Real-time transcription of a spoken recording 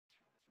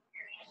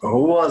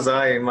Who was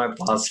I in my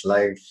past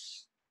life?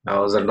 I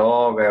was a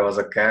dog, I was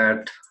a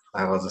cat,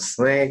 I was a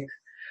snake,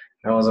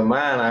 I was a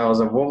man, I was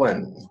a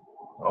woman,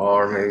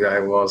 or maybe I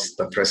was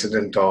the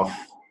president of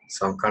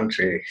some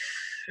country,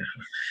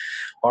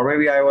 or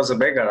maybe I was a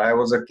beggar, I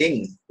was a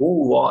king.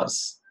 Who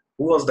was?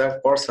 Who was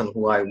that person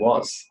who I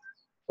was?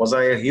 Was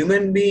I a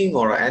human being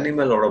or an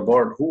animal or a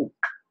bird? Who?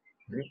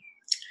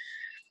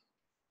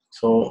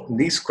 So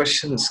these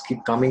questions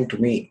keep coming to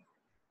me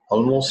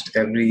almost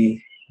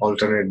every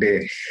alternate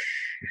day.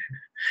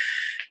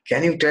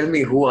 Can you tell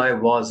me who I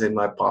was in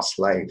my past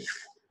life?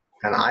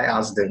 And I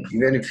ask them,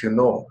 even if you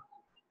know,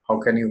 how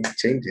can you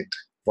change it?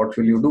 What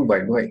will you do by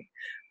knowing?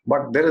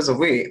 But there is a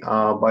way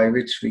by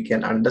which we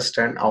can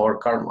understand our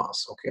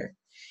karmas. Okay.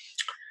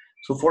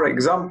 So, for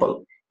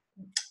example,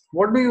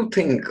 what do you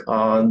think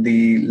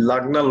the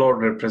Lagna Lord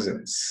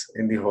represents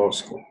in the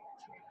horoscope?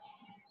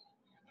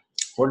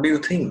 What do you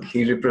think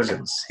he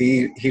represents?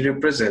 He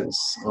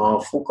represents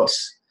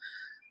focus.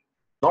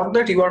 Not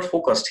that you are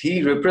focused.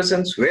 He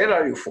represents where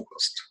are you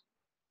focused.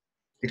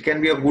 It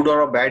can be a good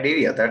or a bad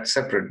area. That's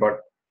separate.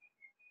 But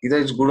either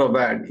it's good or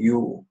bad,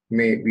 you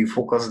may be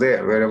focused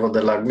there wherever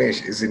the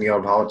Lagnesh is in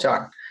your Bhava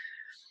chart.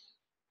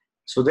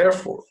 So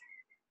therefore,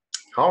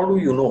 how do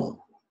you know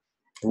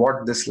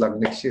what this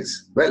Lagnesh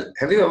is? Well,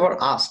 have you ever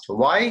asked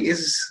why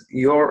is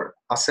your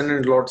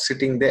ascendant lord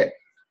sitting there?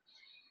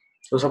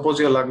 So suppose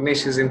your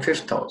Lagnesh is in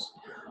 5th house.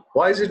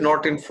 Why is it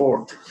not in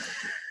 4th?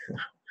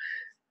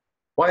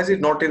 Why is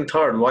it not in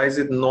 3rd? Why is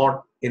it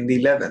not in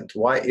the 11th?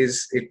 Why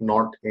is it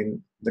not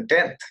in the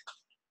 10th?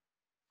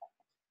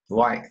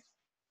 Why?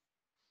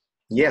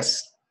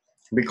 Yes,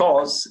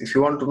 because if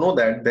you want to know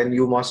that, then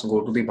you must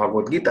go to the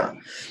Bhagavad Gita.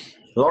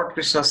 Lord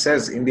Krishna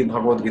says in the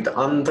Bhagavad Gita,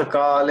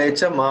 Antakale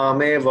cha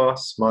mameva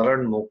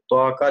smaran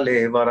muktva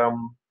kalevaram.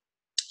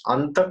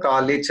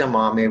 Antakale cha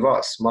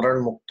mameva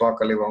smaran muktva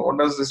kalevaram. What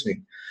does this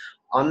mean?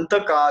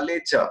 Antakale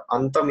cha.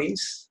 Anta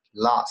means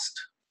last.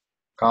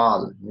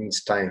 Kal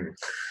means time.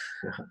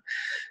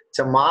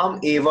 Cha mam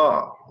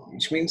eva,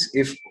 which means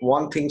if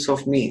one thinks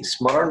of me,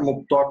 smaran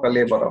muktva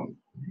kalevaram,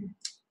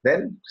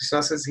 then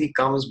Krishna says he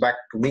comes back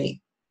to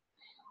me.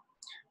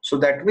 So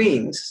that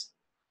means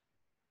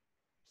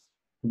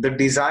the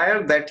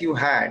desire that you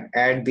had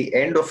at the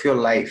end of your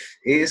life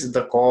is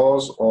the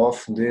cause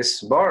of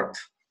this birth.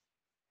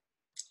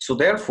 So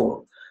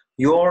therefore,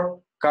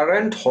 your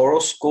current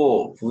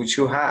horoscope which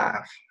you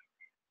have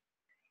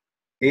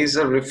is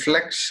a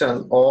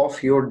reflection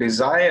of your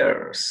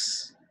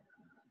desires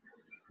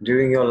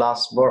during your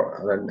last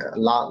birth,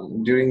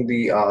 during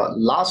the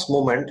last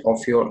moment of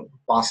your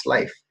past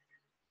life.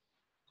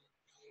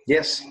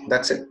 Yes,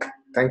 that's it.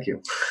 Thank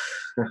you.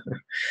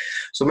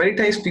 So many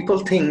times people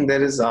think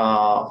there is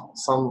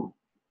some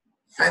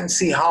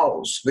fancy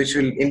house which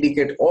will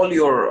indicate all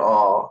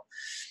your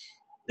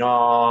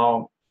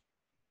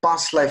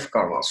past life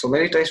karma. So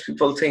many times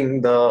people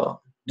think the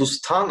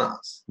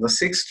Dusthanas, the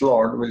 6th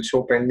lord, will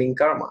show pending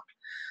karma.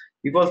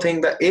 People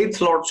think the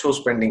 8th lord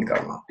shows pending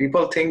karma.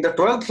 People think the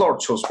 12th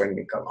lord shows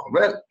pending karma.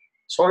 Well,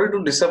 sorry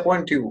to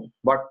disappoint you,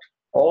 but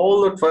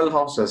all the 12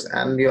 houses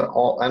and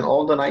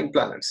all the 9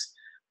 planets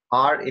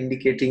are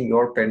indicating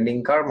your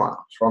pending karma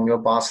from your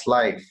past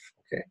life.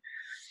 Okay.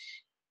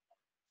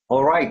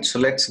 All right, so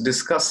let's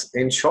discuss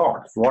in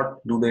short what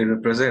do they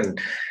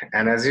represent.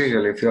 And as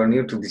usual, if you are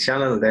new to the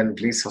channel, then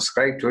please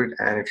subscribe to it.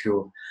 And if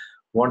you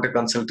want a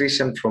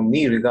consultation from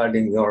me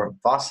regarding your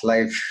past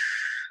life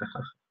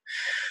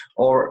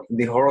or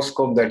the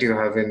horoscope that you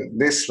have in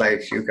this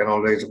life, you can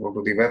always go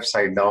to the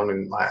website down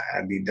in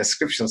the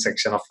description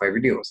section of my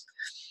videos.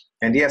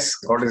 And yes,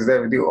 God is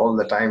there with you all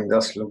the time.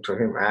 Just look to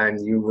Him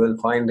and you will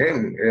find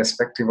Him,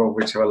 irrespective of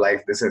whichever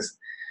life this is.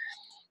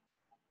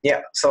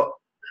 Yeah, so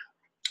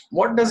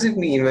what does it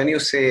mean when you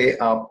say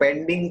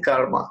pending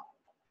karma?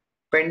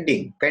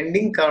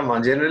 Pending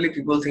karma. Generally,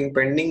 people think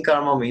pending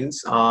karma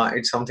means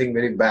it's something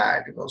very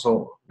bad.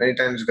 So many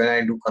times when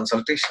I do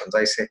consultations,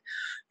 I say,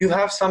 you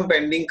have some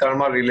pending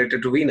karma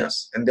related to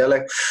Venus. And they're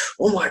like,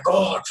 oh my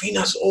God,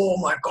 Venus, oh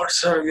my God,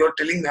 sir, you're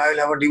telling me I will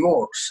have a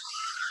divorce.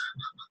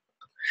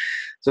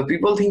 So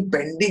people think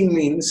pending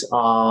means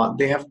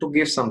they have to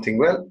give something.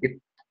 Well, it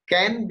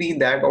can be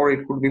that, or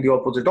it could be the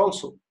opposite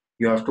also.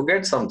 You have to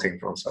get something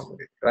from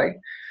somebody, right?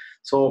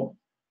 So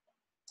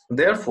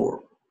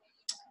therefore,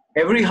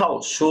 every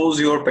house shows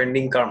your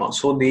pending karma.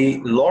 So the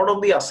Lord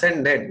of the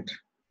Ascendant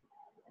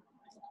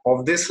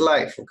of this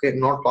life, okay,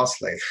 not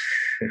past life,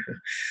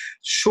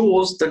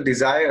 shows the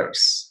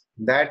desires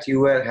that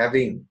you are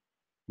having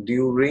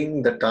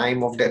during the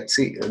time of death.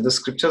 See, the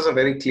scriptures are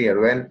very clear.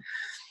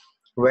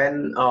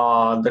 When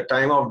the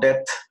time of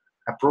death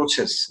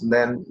approaches,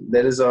 then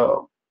there is a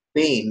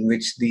pain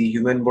which the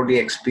human body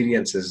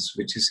experiences,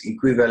 which is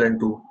equivalent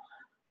to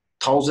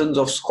thousands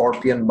of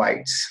scorpion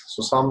bites.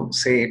 So some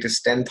say it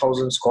is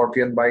 10,000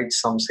 scorpion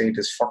bites, some say it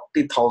is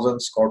 40,000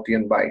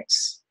 scorpion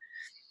bites.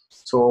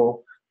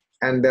 So,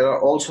 and there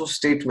are also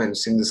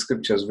statements in the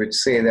scriptures which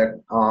say that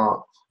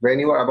when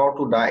you are about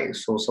to die,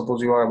 so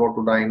suppose you are about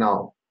to die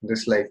now,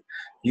 this life,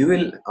 you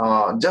will,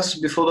 just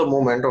before the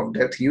moment of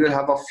death, you will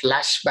have a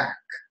flashback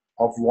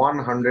of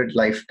 100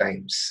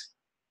 lifetimes.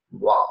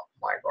 Wow,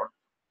 my God.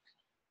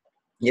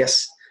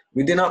 Yes,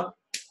 within a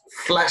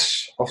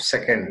flash of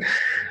second,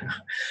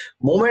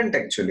 moment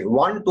actually,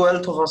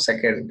 1/12 of a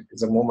second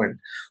is a moment.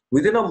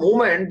 Within a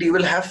moment, you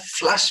will have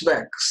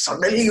flashback.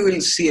 Suddenly, you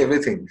will see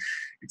everything.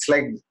 It's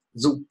like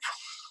zoop.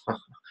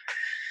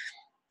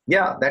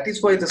 Yeah, that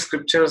is why the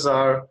scriptures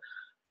are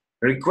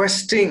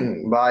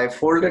requesting by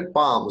folded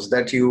palms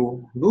that you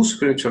do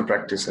spiritual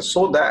practices,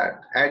 so that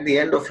at the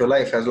end of your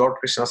life, as Lord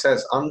Krishna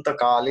says, Anta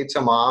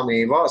kalicha maam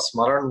eva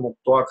smaran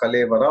muktva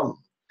kalevaram,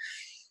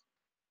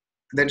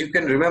 that you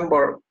can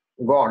remember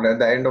God at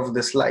the end of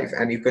this life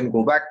and you can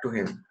go back to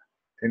Him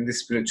in the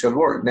spiritual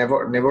world,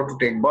 never to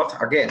take birth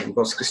again,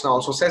 because Krishna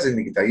also says in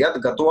the Gita, Yad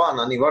gatva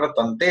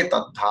nanivartante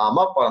tad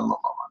dhama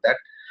paramamama, that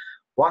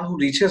one who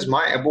reaches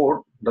my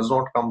abode does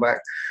not come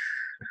back.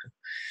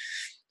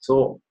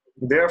 So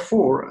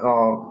therefore,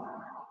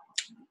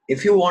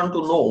 if you want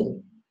to know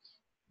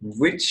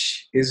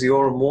which is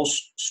your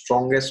most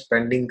strongest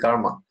pending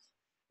karma,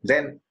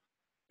 then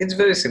it's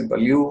very simple.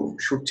 You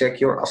should check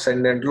your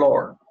ascendant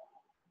Lord.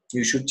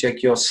 You should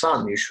check your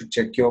sun. You should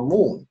check your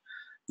moon.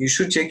 You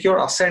should check your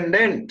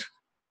ascendant.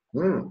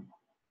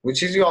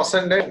 Which is your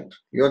ascendant?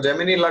 Your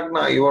Gemini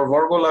Lagna, your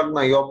Virgo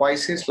Lagna, your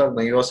Pisces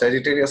Lagna, your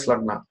Sagittarius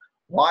Lagna.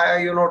 Why are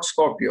you not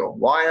Scorpio?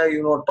 Why are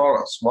you not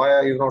Taurus? Why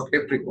are you not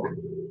Capricorn?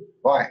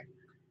 Why?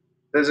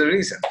 There's a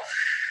reason.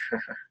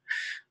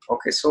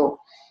 Okay, so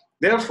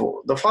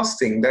therefore, the first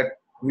thing that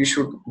we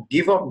should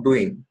give up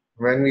doing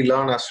when we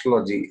learn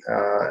astrology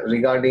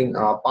regarding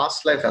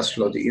past life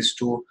astrology is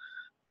to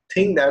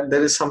think that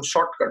there is some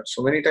shortcut.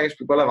 So many times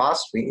people have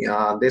asked me,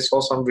 they saw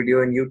some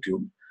video in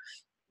YouTube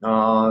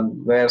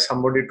where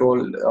somebody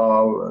told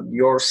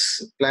your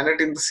planet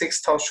in the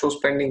 6th house shows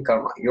pending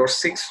karma. Your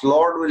 6th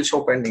lord will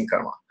show pending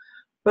karma.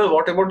 Well,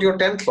 what about your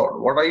 10th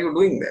lord? What are you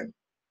doing then?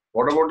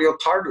 What about your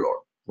 3rd lord?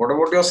 What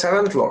about your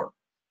 7th lord?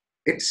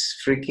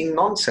 It's freaking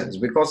nonsense,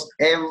 because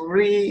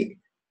every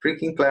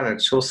freaking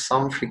planet shows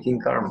some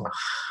freaking karma.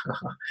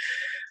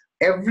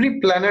 Every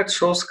planet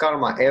shows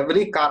karma.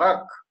 Every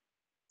karak.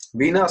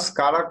 Venus,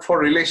 karak for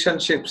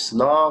relationships,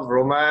 love,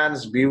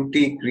 romance,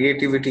 beauty,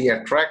 creativity,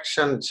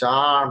 attraction,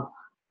 charm,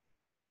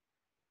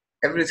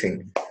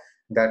 everything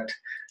that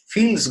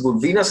feels good.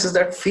 Venus is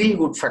that feel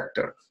good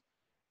factor.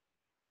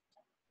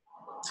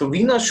 So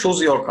Venus shows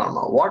your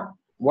karma.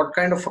 What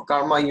kind of a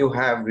karma you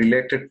have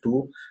related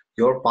to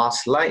your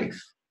past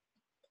life?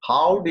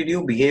 How did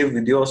you behave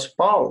with your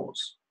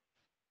spouse?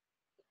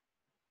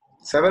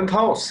 7th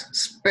house,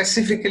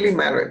 specifically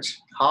marriage.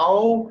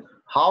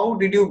 How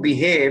did you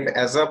behave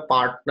as a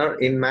partner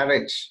in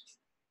marriage?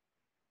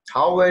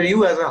 How were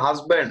you as a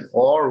husband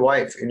or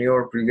wife in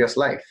your previous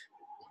life?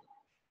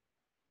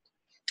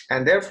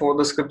 And therefore,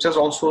 the scriptures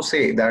also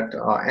say that,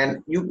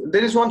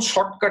 there is one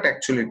shortcut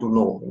actually to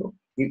know.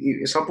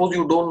 Suppose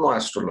you don't know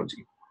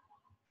astrology,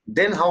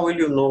 then how will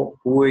you know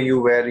who you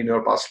were in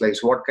your past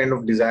lives, what kind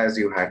of desires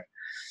you had?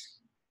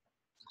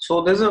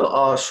 So there's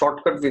a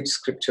shortcut which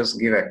scriptures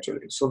give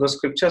actually. So the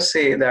scriptures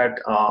say that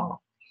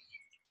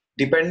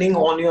depending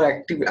on your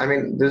activity,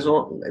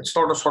 it's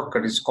not a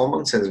shortcut, it's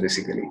common sense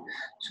basically.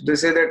 So they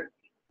say that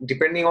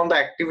depending on the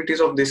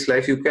activities of this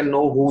life, you can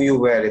know who you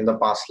were in the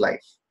past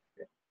life.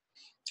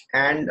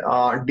 And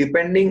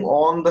depending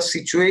on the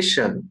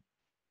situation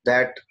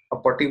that a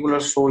particular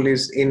soul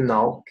is in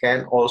now,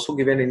 can also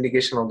give an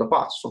indication of the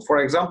past. So for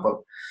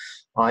example,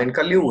 in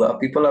Kali Yuga,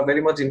 people are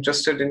very much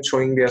interested in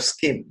showing their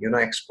skin,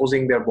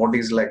 exposing their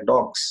bodies like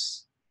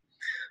dogs.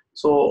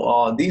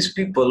 So these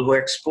people who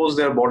expose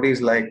their bodies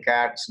like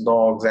cats,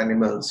 dogs,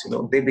 animals,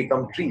 they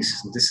become trees.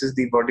 This is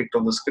the verdict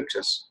of the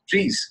scriptures.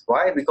 Trees.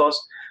 Why? Because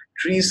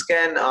trees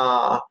can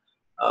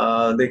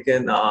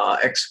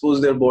expose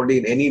their body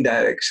in any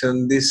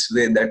direction, this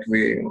way, that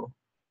way.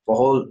 For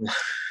whole.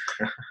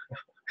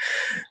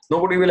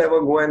 Nobody will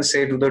ever go and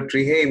say to the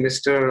tree, hey,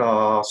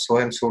 Mr.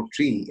 So-and-so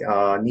tree,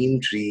 neem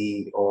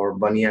tree or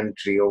banyan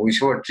tree or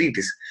whichever tree it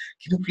is,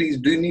 can you please,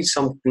 do you need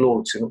some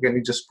clothes? Can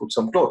you just put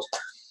some clothes?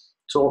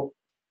 So,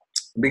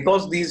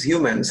 because these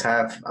humans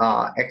have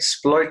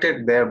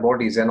exploited their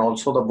bodies and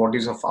also the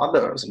bodies of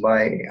others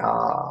by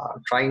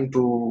trying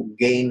to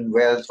gain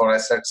wealth or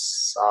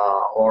assets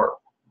or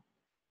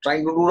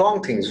trying to do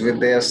wrong things with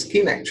their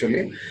skin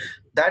actually,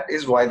 that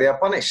is why they are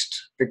punished.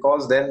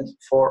 Because then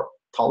for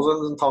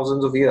thousands and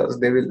thousands of years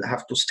they will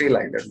have to stay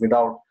like that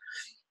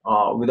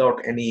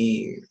without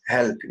any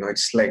help.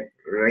 It's like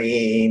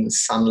rain,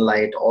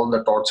 sunlight, all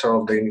the torture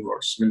of the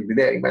universe will be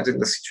there. Imagine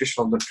the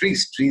situation of the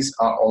trees. Trees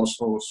are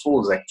also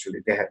souls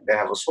actually. They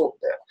have a soul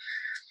there.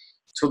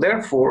 So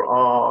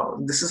therefore,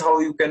 this is how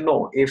you can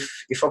know if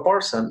a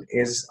person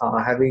is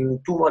having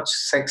too much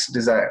sex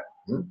desire.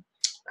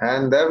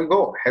 And there we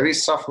go, heavy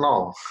stuff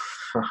now.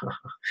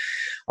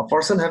 A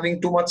person having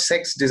too much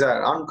sex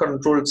desire,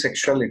 uncontrolled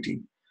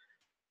sexuality,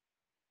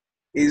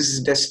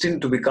 is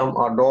destined to become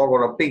a dog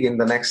or a pig in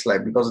the next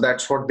life, because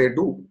that's what they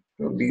do.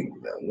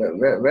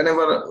 Whenever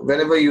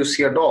you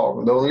see a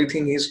dog, the only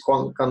thing he's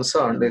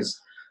concerned is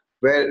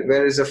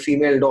where is a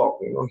female dog,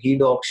 he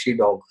dog, she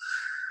dog.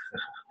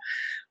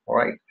 All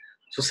right.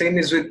 So same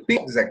is with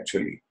pigs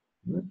actually.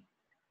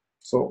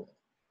 So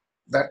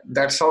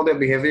that's how their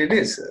behavior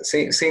is.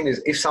 Same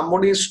is, if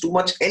somebody is too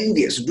much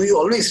envious, do you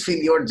always feel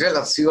you're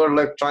jealous? You are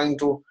like trying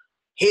to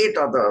hate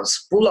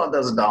others, pull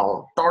others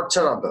down,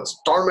 torture others,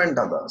 torment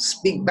others,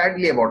 speak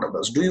badly about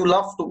others. Do you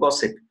love to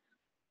gossip?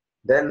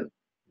 Then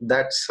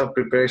that's a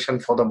preparation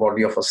for the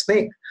body of a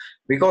snake.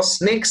 Because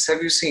snakes,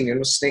 have you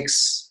seen,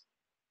 snakes,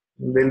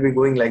 they'll be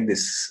going like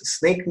this.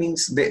 Snake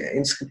means,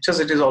 in scriptures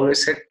it is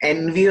always said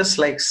envious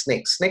like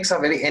snakes. Snakes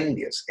are very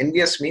envious.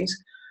 Envious means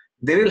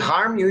they will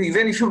harm you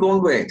even if you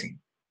don't do anything.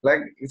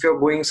 Like if you're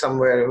going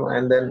somewhere,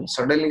 and then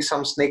suddenly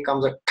some snake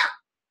comes and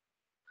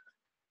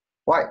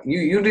why?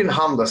 You didn't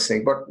harm the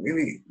snake, but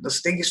maybe the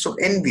snake is so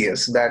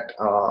envious that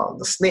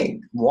the snake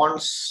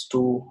wants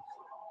to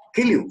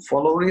kill you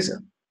for no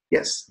reason.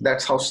 Yes,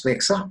 that's how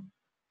snakes are.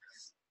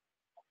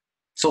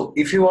 So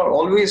if you are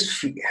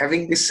always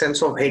having this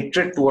sense of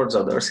hatred towards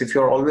others, if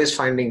you are always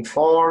finding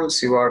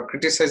faults, you are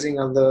criticizing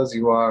others,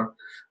 you are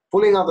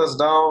pulling others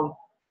down,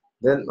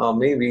 then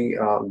maybe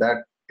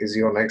that is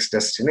your next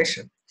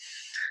destination.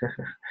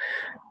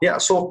 Yeah,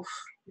 so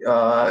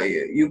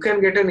you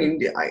can get an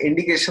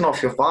indication of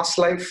your past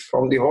life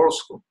from the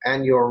horoscope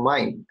and your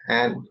mind,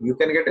 and you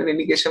can get an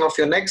indication of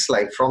your next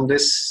life from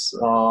this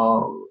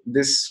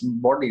this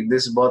body,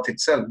 this birth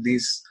itself,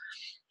 these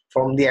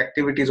from the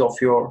activities of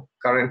your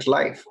current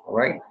life,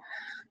 right?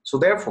 So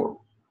therefore,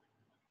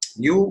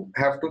 you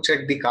have to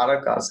check the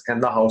karakas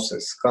and the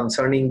houses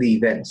concerning the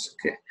events.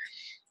 Okay.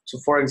 So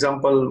for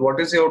example,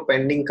 what is your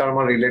pending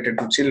karma related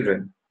to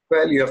children?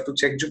 Well, you have to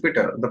check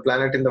Jupiter, the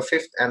planet in the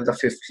fifth and the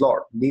fifth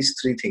lord. These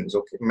three things.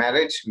 Okay.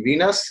 Marriage,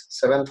 Venus,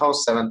 seventh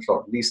house, seventh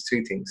lord. These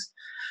three things.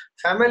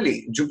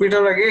 Family,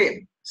 Jupiter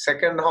again,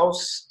 second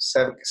house,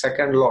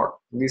 second lord.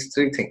 These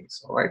three things.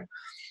 All right.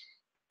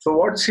 So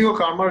what's your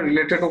karma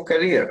related to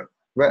career?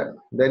 Well,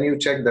 then you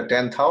check the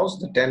 10th house,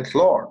 the 10th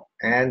lord,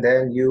 and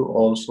then you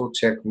also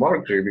check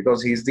Mercury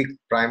because he's the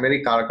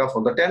primary karaka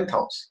for the 10th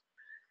house.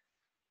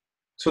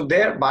 So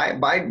there,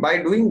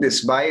 by doing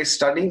this, by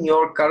studying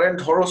your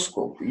current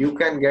horoscope, you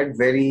can get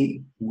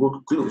very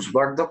good clues.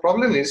 But the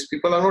problem is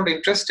people are not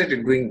interested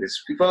in doing this.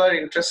 People are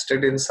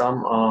interested in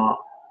some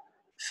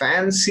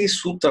fancy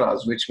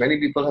sutras, which many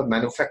people have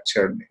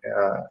manufactured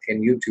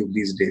in YouTube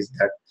these days,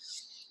 that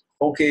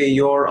okay,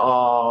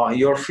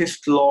 your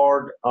fifth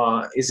lord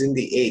is in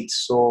the eighth.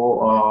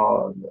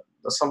 So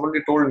somebody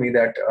told me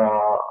that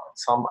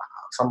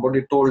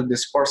somebody told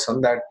this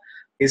person that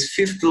his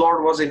fifth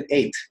lord was in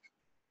eighth.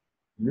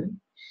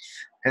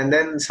 And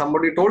then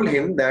somebody told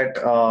him that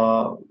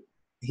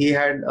he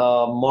had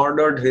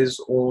murdered his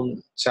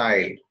own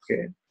child,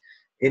 okay,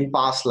 in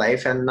past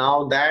life, and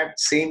now that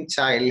same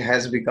child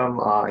has become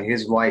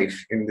his wife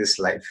in this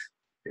life.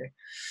 Okay.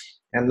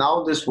 And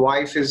now this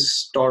wife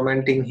is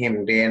tormenting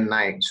him day and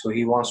night. So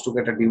he wants to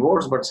get a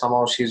divorce, but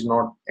somehow she's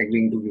not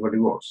agreeing to give a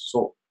divorce.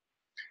 So,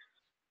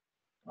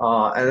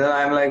 and then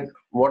I'm like,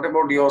 what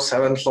about your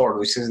seventh lord,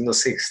 which is in the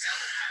sixth?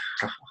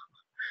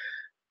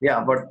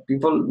 Yeah, but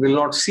people will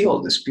not see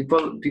all this.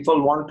 People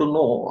want to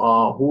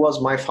know who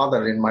was my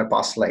father in my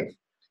past life.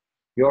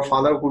 Your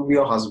father could be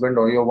your husband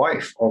or your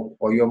wife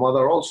or your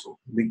mother also.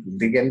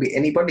 They can be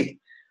anybody.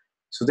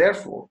 So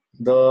therefore,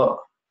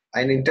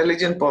 an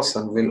intelligent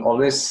person will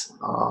always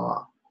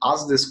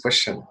ask this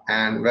question.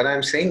 And when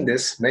I'm saying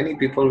this, many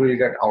people will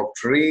get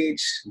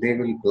outraged. They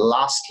will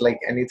blast like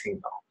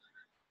anything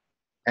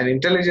now. An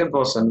intelligent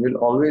person will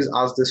always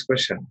ask this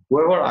question: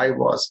 whoever I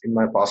was in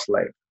my past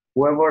life,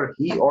 whoever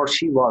he or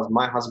she was,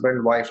 my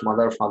husband, wife,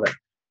 mother, father,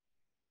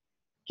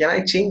 can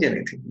I change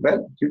anything?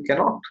 Well, you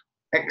cannot.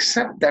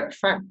 Accept that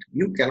fact.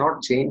 You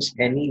cannot change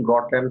any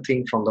goddamn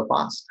thing from the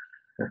past.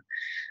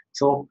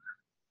 So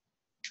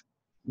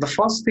the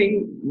first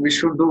thing we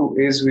should do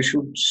is we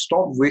should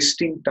stop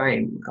wasting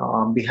time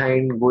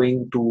behind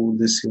going to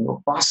this,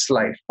 past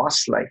life,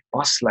 past life,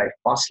 past life,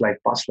 past life,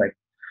 past life.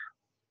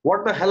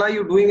 What the hell are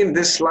you doing in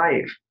this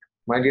life,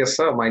 my dear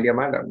sir, my dear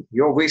madam?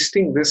 You're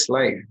wasting this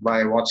life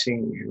by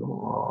watching,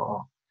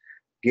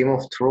 Game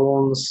of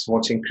Thrones,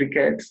 watching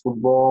cricket,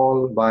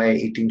 football, by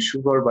eating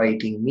sugar, by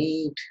eating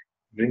meat,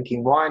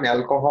 drinking wine,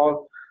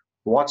 alcohol,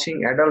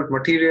 watching adult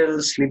material,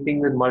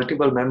 sleeping with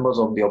multiple members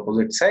of the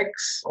opposite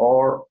sex,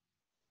 or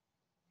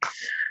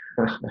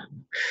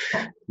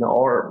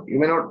or you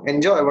may not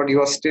enjoy, but you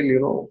are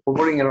still,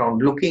 hovering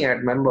around, looking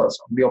at members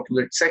of the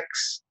opposite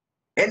sex,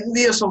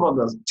 envious of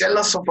others,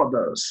 jealous of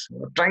others,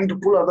 trying to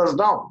pull others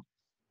down.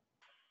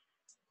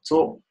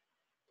 So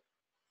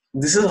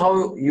this is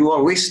how you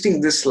are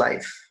wasting this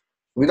life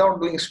without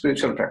doing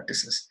spiritual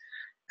practices.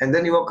 And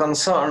then you are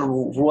concerned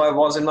who I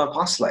was in my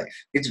past life.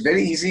 It's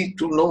very easy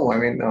to know. I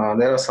mean,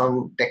 there are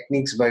some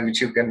techniques by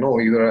which you can know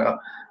who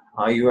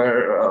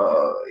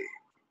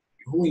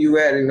you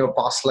were in your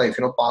past life,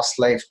 past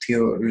life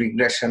theory,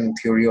 regression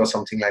theory or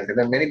something like that.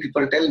 And many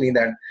people tell me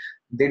that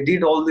they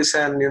did all this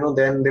and,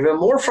 then they were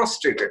more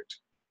frustrated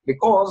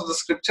because the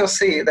scriptures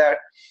say that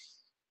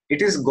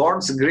it is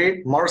God's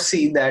great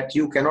mercy that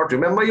you cannot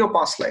remember your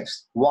past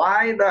lives.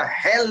 Why the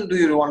hell do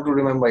you want to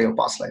remember your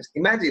past lives?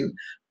 Imagine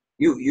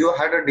you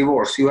had a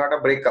divorce, you had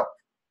a breakup,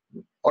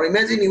 or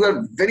imagine you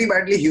were very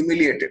badly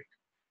humiliated.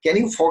 Can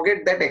you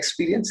forget that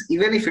experience?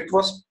 Even if it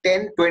was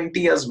 10-20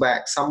 years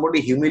back, somebody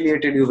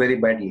humiliated you very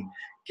badly.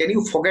 Can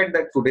you forget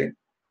that today?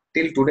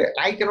 Till today,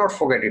 I cannot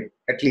forget it,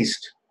 at least.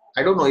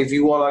 I don't know if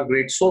you all are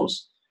great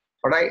souls,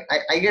 but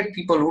I get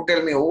people who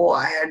tell me, oh,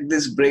 I had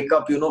this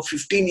breakup,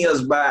 15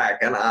 years back,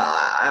 and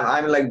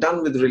I'm like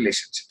done with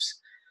relationships.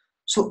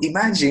 So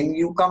imagine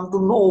you come to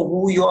know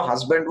who your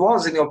husband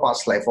was in your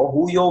past life, or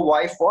who your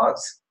wife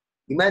was.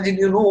 Imagine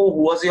you know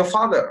who was your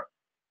father.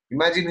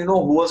 Imagine you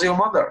know who was your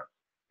mother.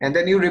 And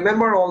then you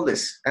remember all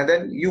this, and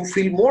then you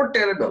feel more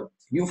terrible.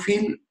 You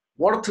feel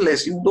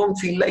worthless. You don't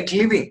feel like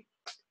living.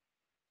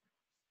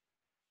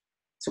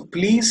 So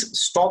please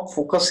stop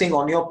focusing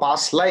on your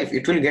past life.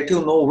 It will get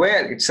you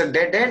nowhere. It's a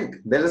dead end.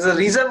 There is a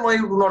reason why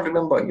you do not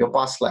remember your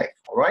past life,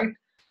 all right?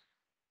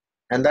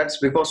 And that's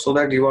because so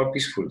that you are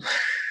peaceful.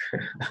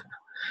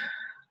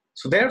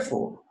 So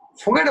therefore,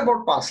 forget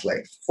about past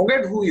life.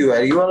 Forget who you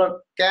are. You are a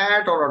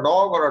cat or a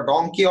dog or a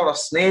donkey or a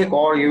snake,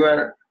 or you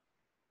are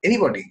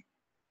anybody.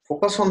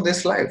 Focus on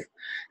this life.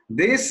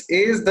 This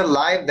is the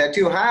life that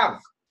you have.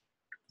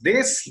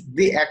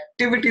 The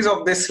activities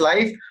of this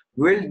life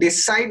will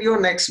decide your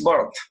next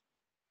birth.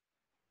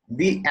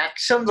 The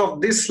actions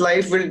of this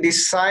life will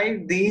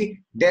decide the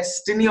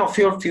destiny of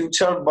your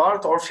future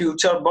birth or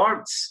future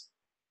births.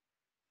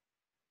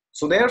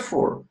 So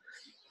therefore,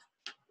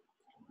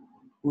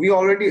 we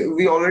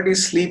already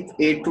sleep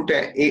 6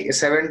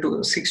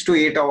 to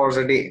 8 hours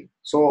a day.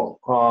 So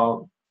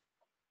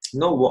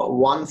no,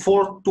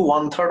 1/4 to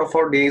 1/3 of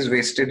our day is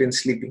wasted in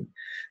sleeping.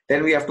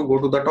 Then we have to go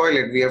to the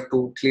toilet, we have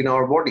to clean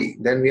our body,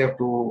 then we have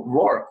to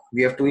work,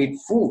 we have to eat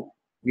food,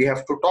 we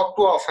have to talk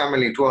to our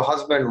family, to our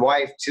husband,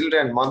 wife,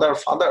 children, mother,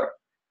 father.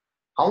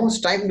 How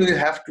much time do you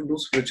have to do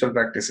spiritual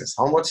practices?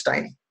 How much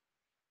time?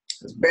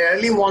 It's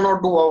barely 1 or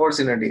 2 hours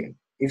in a day.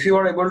 If you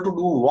are able to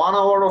do 1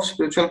 hour of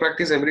spiritual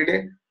practice every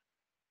day,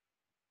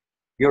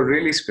 you're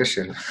really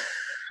special.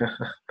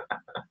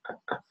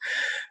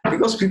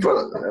 Because people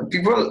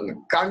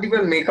can't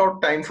even make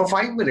out time for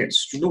 5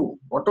 minutes to do,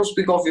 what to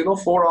speak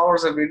of 4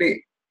 hours every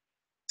day.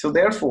 So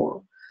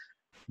therefore,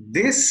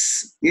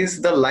 this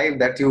is the life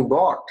that you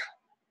got.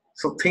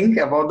 So think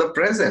about the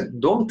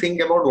present. Don't think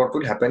about what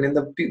will happen in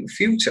the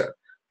future.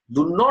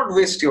 Do not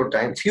waste your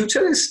time.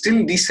 Future is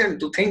still decent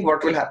to think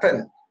what will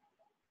happen,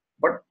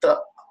 but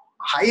the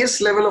highest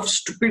level of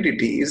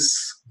stupidity is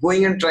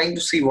going and trying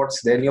to see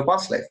what's there in your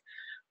past life.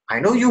 I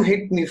know you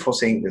hate me for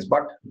saying this,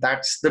 but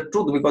that's the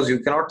truth, because you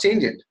cannot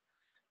change it.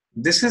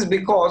 This is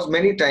because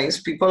many times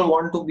people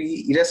want to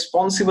be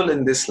irresponsible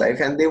in this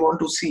life, and they want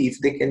to see if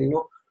they can,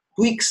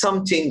 tweak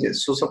some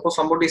changes. So suppose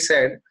somebody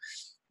said,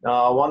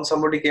 once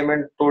somebody came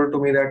and told to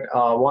me that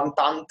one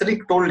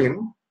tantric told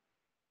him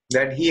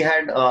that he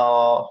had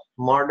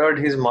murdered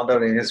his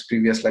mother in his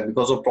previous life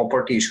because of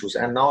property issues,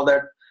 and now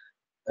that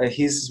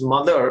his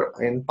mother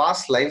in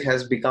past life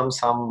has become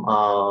some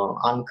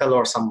uncle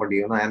or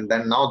somebody, and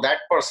then now that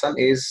person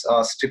is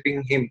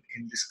stripping him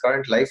in this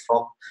current life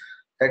from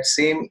that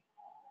same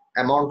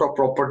amount of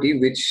property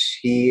which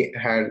he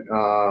had,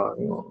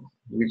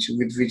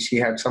 with which he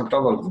had some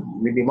trouble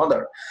with the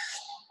mother.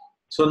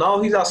 So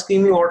now he's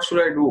asking me, what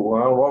should I do?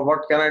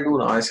 What can I do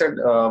now? I said,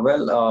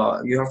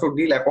 you have to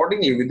deal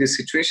accordingly with this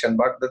situation.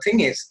 But the thing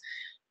is,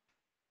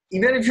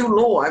 even if you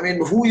know,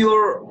 who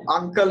your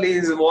uncle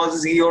is,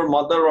 was he your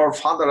mother or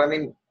father?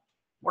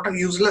 What a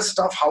useless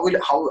stuff. How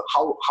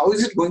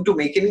is it going to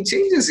make any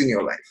changes in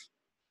your life?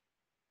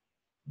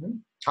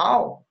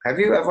 How? Have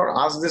you ever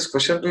asked this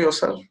question to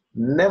yourself?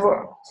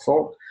 Never.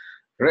 So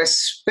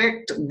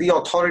respect the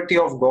authority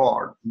of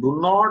God. Do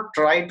not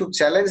try to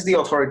challenge the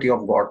authority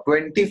of God.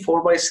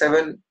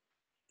 24/7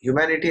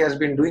 humanity has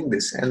been doing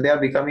this, and they are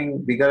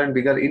becoming bigger and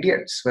bigger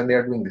idiots when they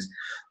are doing this.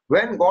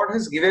 When God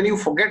has given you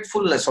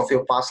forgetfulness of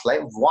your past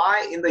life,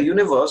 why in the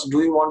universe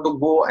do you want to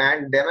go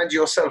and damage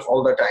yourself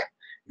all the time?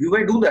 You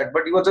may do that,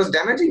 but you are just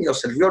damaging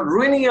yourself. You are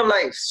ruining your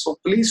life. So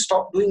please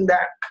stop doing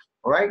that.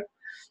 All right?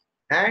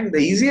 And the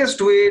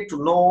easiest way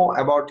to know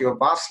about your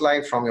past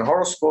life from your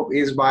horoscope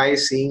is by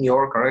seeing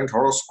your current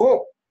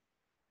horoscope.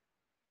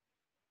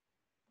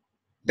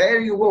 There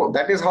you go.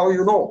 That is how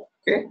you know.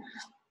 Okay.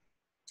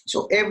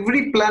 So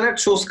every planet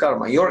shows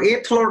karma. Your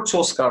 8th lord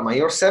shows karma.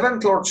 Your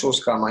 7th lord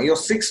shows karma. Your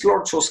 6th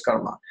lord shows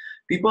karma.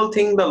 People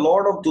think the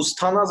lord of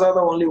Dusthanas are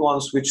the only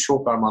ones which show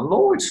karma.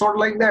 No, it's not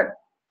like that.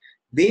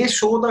 They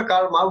show the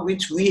karma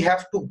which we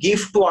have to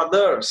give to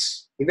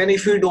others, even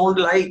if we don't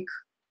like.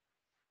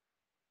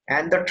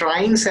 And the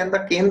trines and the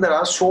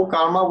kendras show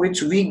karma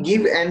which we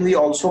give and we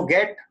also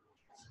get.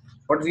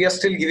 But we are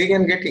still giving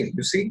and getting.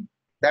 You see,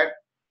 that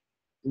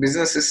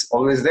business is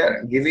always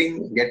there.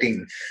 Giving,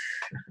 getting.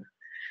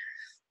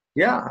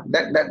 Yeah,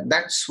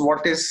 that's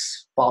what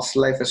is past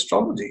life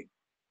astrology.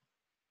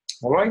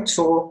 All right,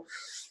 so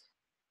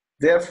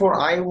therefore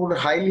I would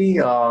highly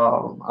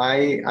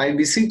I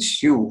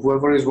beseech you,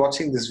 whoever is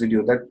watching this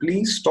video, that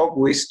please stop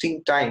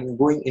wasting time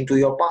going into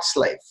your past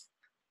life.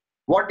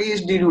 What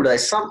age did you die?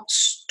 Some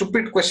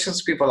stupid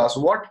questions people ask.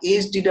 What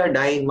age did I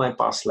die in my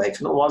past life?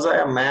 Was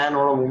I a man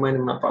or a woman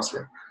in my past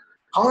life?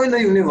 How in the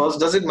universe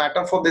does it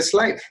matter for this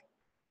life?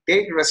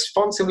 Take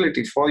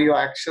responsibility for your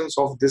actions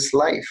of this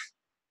life.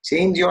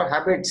 Change your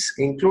habits,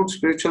 include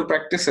spiritual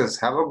practices,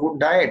 have a good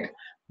diet,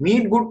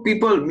 meet good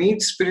people,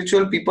 meet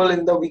spiritual people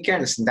in the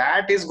weekends.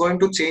 That is going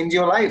to change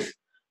your life.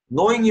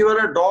 Knowing you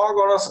are a dog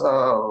or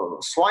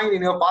a swine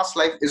in your past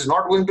life is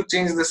not going to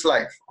change this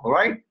life. All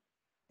right?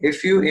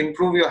 If you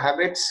improve your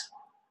habits,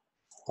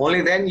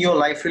 only then your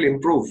life will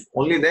improve.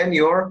 Only then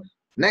your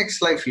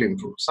next life will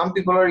improve. Some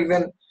people are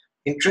even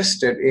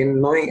interested in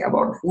knowing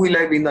about who will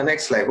I be in the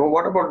next life. Oh,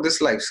 what about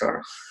this life,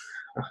 sir?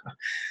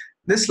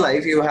 This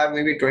life you have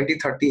maybe 20,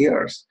 30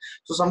 years.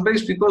 So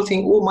sometimes people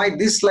think, oh my,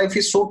 this life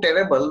is so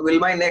terrible, will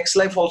my next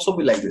life also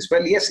be like this?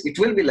 Well, yes, it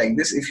will be like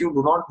this if you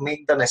do not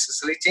make the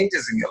necessary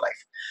changes in your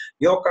life.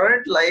 Your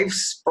current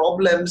life's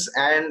problems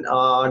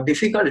and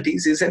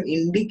difficulties is an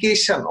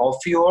indication of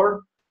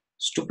your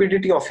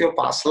stupidity of your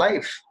past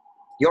life,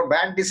 your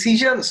bad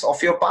decisions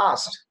of your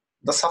past,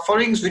 the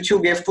sufferings which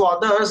you gave to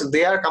others,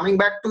 they are coming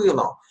back to you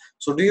now.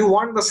 So do you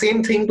want the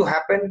same thing to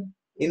happen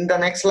in the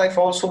next life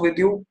also with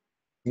you?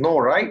 No,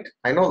 right?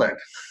 I know that.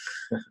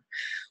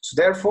 So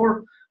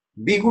therefore,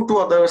 be good to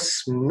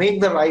others, make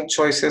the right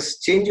choices,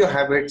 change your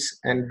habits,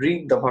 and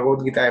read the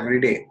Bhagavad Gita every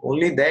day.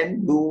 Only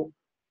then you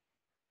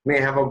may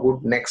have a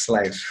good next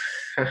life.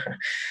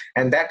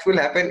 And that will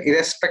happen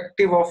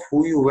irrespective of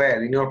who you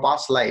were in your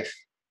past life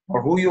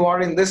or who you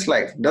are in this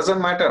life.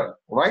 Doesn't matter,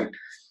 right?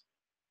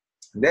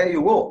 There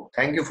you go.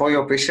 Thank you for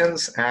your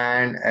patience.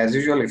 And as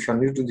usual, if you're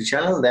new to the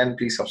channel, then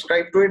please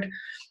subscribe to it.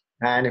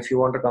 And if you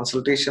want a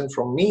consultation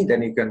from me,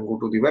 then you can go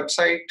to the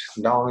website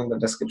down in the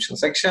description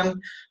section.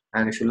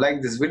 And if you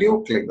like this video,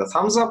 click the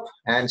thumbs up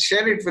and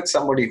share it with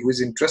somebody who is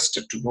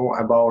interested to know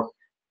about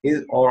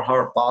his or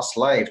her past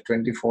life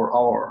 24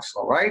 hours.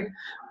 All right.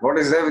 What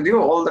is there with you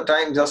all the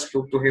time? Just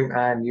look to him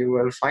and you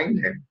will find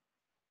him.